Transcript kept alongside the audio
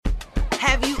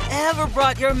Have you ever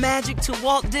brought your magic to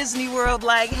Walt Disney World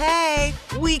like, hey,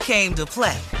 we came to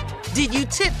play? Did you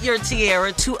tip your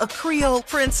tiara to a Creole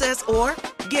princess or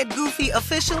get goofy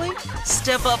officially?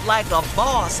 Step up like a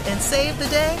boss and save the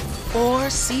day? Or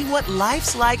see what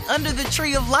life's like under the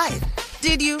tree of life?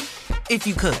 Did you? If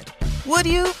you could. Would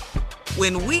you?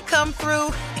 When we come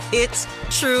through, it's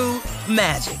true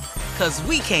magic. 'Cause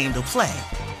we came to play.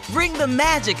 Bring the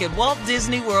magic at Walt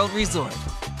Disney World Resort.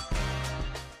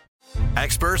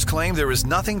 Experts claim there is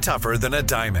nothing tougher than a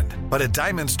diamond. But at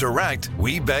Diamonds Direct,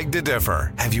 we beg to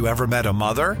differ. Have you ever met a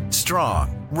mother?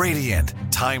 Strong, radiant,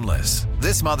 timeless.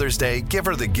 This Mother's Day, give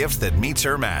her the gift that meets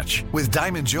her match. With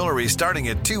diamond jewelry starting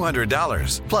at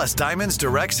 $200. Plus Diamonds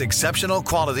Direct's exceptional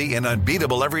quality and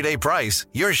unbeatable everyday price,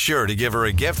 you're sure to give her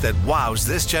a gift that wows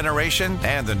this generation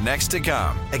and the next to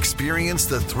come. Experience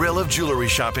the thrill of jewelry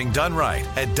shopping done right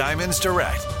at Diamonds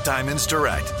Direct. Diamonds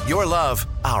Direct. Your love,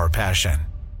 our passion.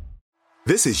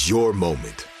 This is your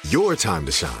moment, your time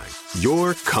to shine,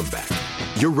 your comeback.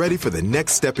 You're ready for the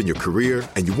next step in your career,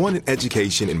 and you want an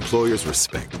education employers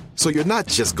respect. So you're not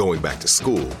just going back to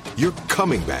school, you're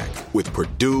coming back with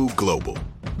Purdue Global.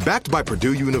 Backed by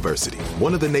Purdue University,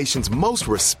 one of the nation's most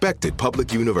respected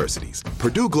public universities,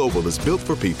 Purdue Global is built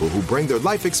for people who bring their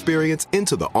life experience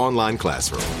into the online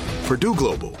classroom. Purdue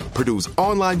Global, Purdue's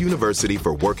online university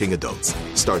for working adults.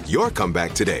 Start your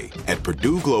comeback today at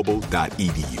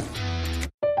purdueglobal.edu.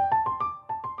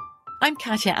 I'm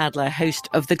Katya Adler, host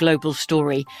of The Global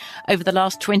Story. Over the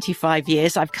last 25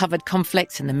 years, I've covered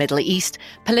conflicts in the Middle East,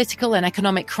 political and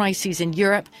economic crises in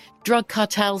Europe, drug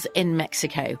cartels in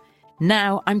Mexico.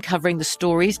 Now I'm covering the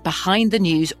stories behind the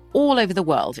news all over the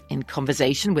world in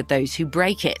conversation with those who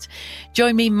break it.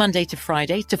 Join me Monday to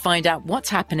Friday to find out what's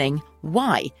happening,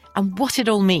 why, and what it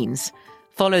all means.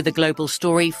 Follow The Global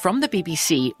Story from the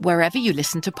BBC wherever you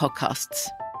listen to podcasts.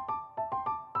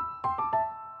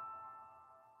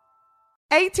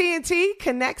 AT&T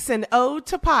connects an ode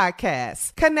to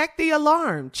podcasts. Connect the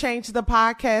alarm. Change the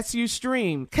podcast you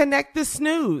stream. Connect the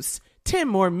snooze. 10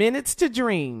 more minutes to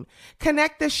dream.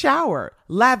 Connect the shower.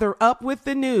 Lather up with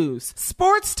the news.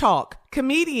 Sports talk,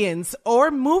 comedians,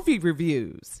 or movie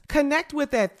reviews. Connect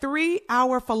with that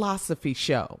 3-hour philosophy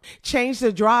show. Change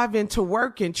the drive into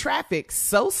work in traffic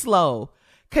so slow.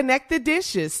 Connect the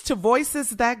dishes to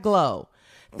voices that glow.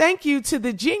 Thank you to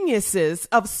the geniuses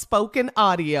of spoken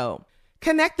audio.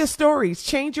 Connect the stories,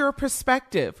 change your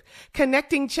perspective.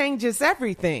 Connecting changes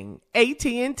everything.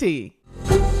 AT&T.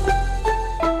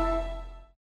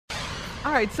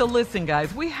 All right, so listen,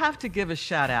 guys, we have to give a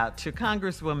shout out to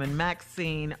Congresswoman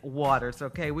Maxine Waters,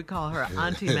 okay? We call her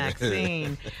Auntie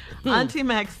Maxine. Auntie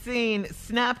Maxine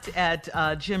snapped at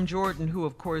Jim Jordan, who,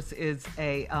 of course, is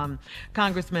a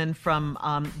congressman from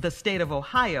the state of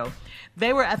Ohio.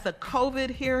 They were at the COVID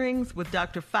hearings with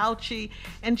Dr. Fauci,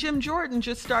 and Jim Jordan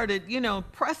just started,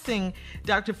 pressing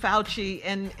Dr. Fauci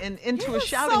and into a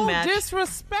shouting match.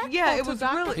 Disrespectful. Yeah, it was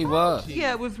Dr. really. He was.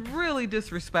 Yeah, it was really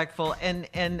disrespectful, and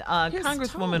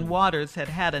Congresswoman Waters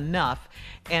had enough.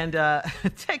 And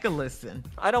take a listen.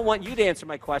 I don't want you to answer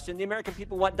my question. The American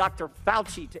people want Dr.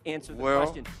 Fauci to answer the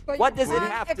question. What does it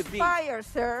have to be?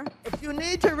 Sir. If you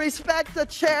need to respect the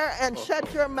chair and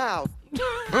shut your mouth.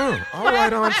 All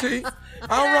right, Auntie.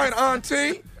 All right,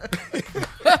 Auntie.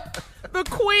 The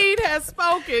Queen has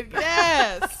spoken.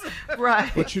 Yes.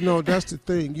 Right. But that's the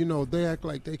thing. They act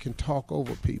like they can talk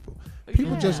over people.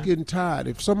 People just getting tired.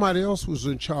 If somebody else was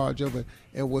in charge of it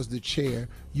and was the chair,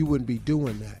 you wouldn't be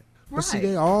doing that. But see,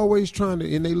 they always trying to,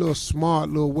 in their little smart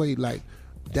little way, like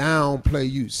downplay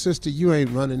you. Sister, you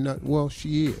ain't running nothing. Well,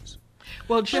 she is.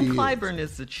 Well, Jim Clyburn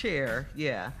is the chair,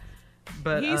 yeah.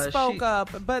 But he spoke up.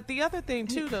 But the other thing,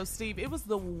 too, though, Steve, it was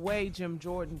the way Jim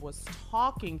Jordan was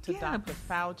talking to Dr.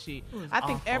 Fauci. I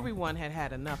think everyone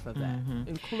had enough of that,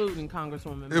 including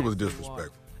Congresswoman. It was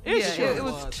disrespectful. It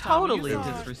was totally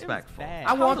disrespectful.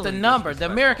 I want the number. The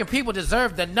American people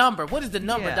deserve the number. What is the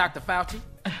number, Dr. Fauci?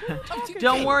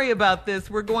 Don't worry about this.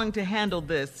 We're going to handle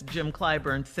this, Jim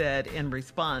Clyburn said in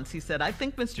response. He said, I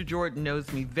think Mr. Jordan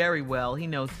knows me very well. He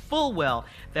knows full well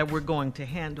that we're going to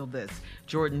handle this.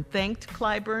 Jordan thanked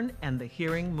Clyburn, and the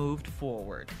hearing moved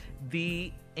forward.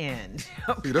 The end.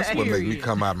 Okay. See, that's what makes me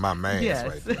come out of my mask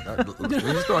right there. When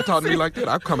you start talking to me like that,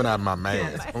 I'm coming out of my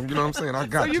mask. You know what I'm saying? I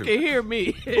got you. So you can hear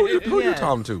me. Who you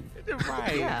talking to?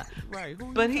 Right. Yeah. Right.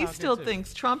 But he still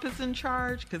thinks Trump is in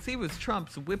charge because he was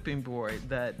Trump's whipping boy,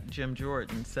 that Jim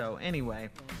Jordan. So anyway,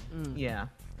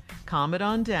 calm it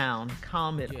on down.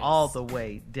 Calm it all the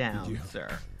way down, sir.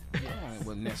 Yeah, it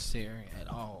wasn't necessary at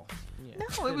all. Yeah.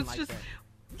 No, it was just...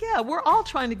 Yeah, we're all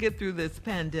trying to get through this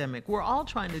pandemic. We're all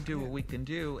trying to do what we can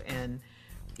do. And,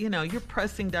 you're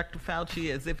pressing Dr.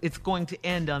 Fauci as if it's going to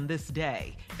end on this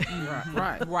day.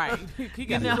 Right. He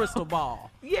got a crystal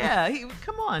ball. Yeah,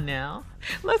 come on now.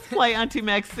 Let's play Auntie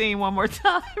Maxine one more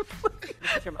time.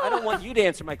 I don't want you to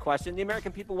answer my question. The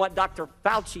American people want Dr.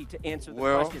 Fauci to answer the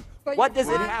question. What does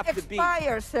it have to be?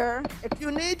 Expire, sir. If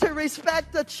you need to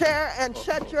respect the chair and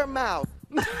shut your mouth.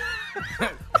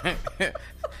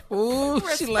 Ooh,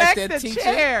 Respect she like that the teacher.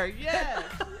 chair. Yes.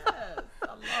 I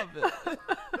love it.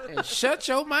 And shut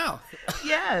your mouth.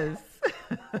 Yes.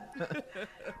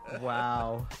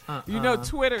 Wow. You know,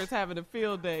 Twitter is having a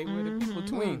field day where the people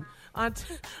tweet.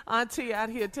 Auntie out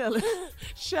here telling,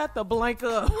 shut the blank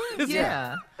up.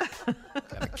 Yeah. Got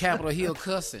a Capitol Hill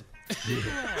cussing.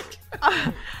 All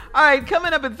right,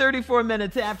 coming up in 34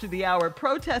 minutes after the hour,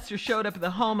 protesters showed up at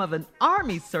the home of an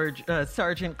Army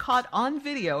sergeant caught on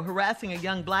video harassing a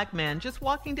young black man just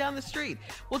walking down the street.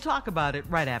 We'll talk about it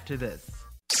right after this.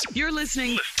 You're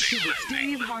listening to the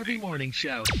Steve Harvey Morning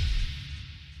Show.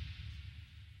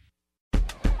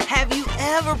 Have you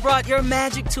ever brought your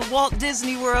magic to Walt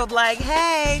Disney World like,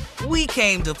 hey, we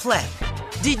came to play?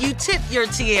 Did you tip your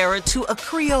tiara to a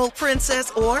Creole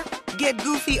princess or get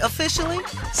goofy officially?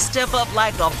 Step up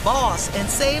like a boss and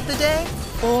save the day?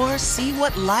 Or see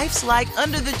what life's like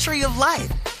under the tree of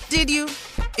life? Did you?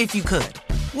 If you could.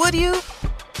 Would you?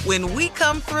 When we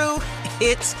come through,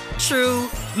 it's true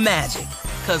magic.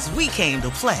 'Cause we came to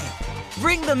play.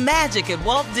 Bring the magic at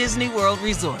Walt Disney World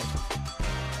Resort.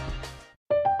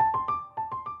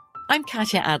 I'm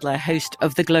Katya Adler, host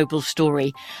of The Global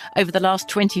Story. Over the last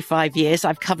 25 years,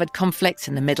 I've covered conflicts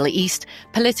in the Middle East,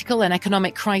 political and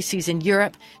economic crises in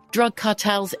Europe, drug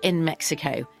cartels in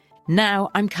Mexico. Now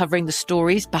I'm covering the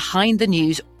stories behind the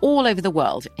news all over the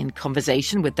world in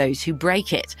conversation with those who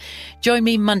break it. Join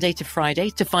me Monday to Friday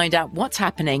to find out what's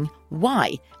happening,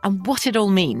 why, and what it all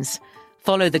means.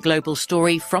 Follow The Global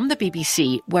Story from the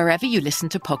BBC wherever you listen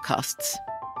to podcasts.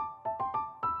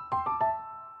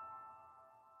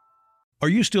 Are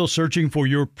you still searching for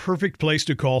your perfect place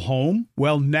to call home?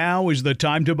 Well, now is the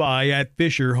time to buy at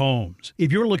Fisher Homes.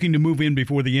 If you're looking to move in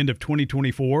before the end of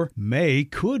 2024, May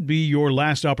could be your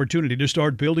last opportunity to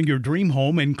start building your dream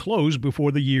home and close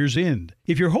before the year's end.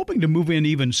 If you're hoping to move in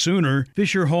even sooner,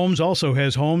 Fisher Homes also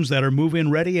has homes that are move-in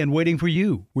ready and waiting for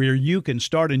you, where you can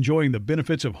start enjoying the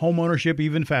benefits of homeownership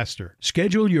even faster.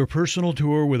 Schedule your personal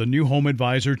tour with a new home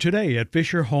advisor today at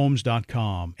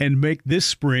FisherHomes.com and make this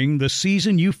spring the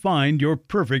season you find your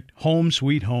perfect home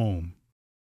sweet home.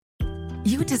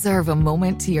 You deserve a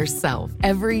moment to yourself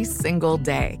every single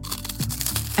day.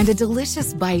 And a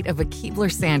delicious bite of a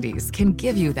Keebler Sandies can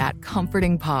give you that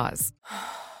comforting pause.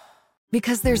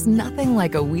 Because there's nothing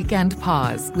like a weekend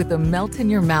pause with the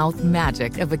melt-in-your-mouth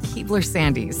magic of a Keebler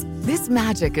Sandies. This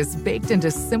magic is baked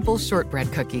into simple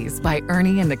shortbread cookies by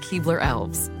Ernie and the Keebler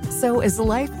Elves. So as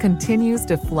life continues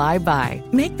to fly by,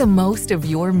 make the most of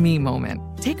your me moment.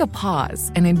 Take a pause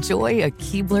and enjoy a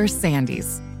Keebler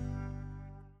Sandies.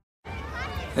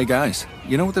 Hey guys,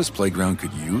 you know what this playground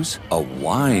could use? A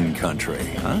wine country,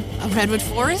 huh? A redwood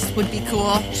forest would be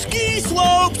cool. Ski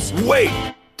slopes! Wait!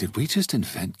 Did we just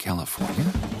invent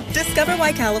California? Discover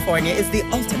why California is the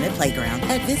ultimate playground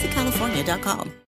at visitcalifornia.com.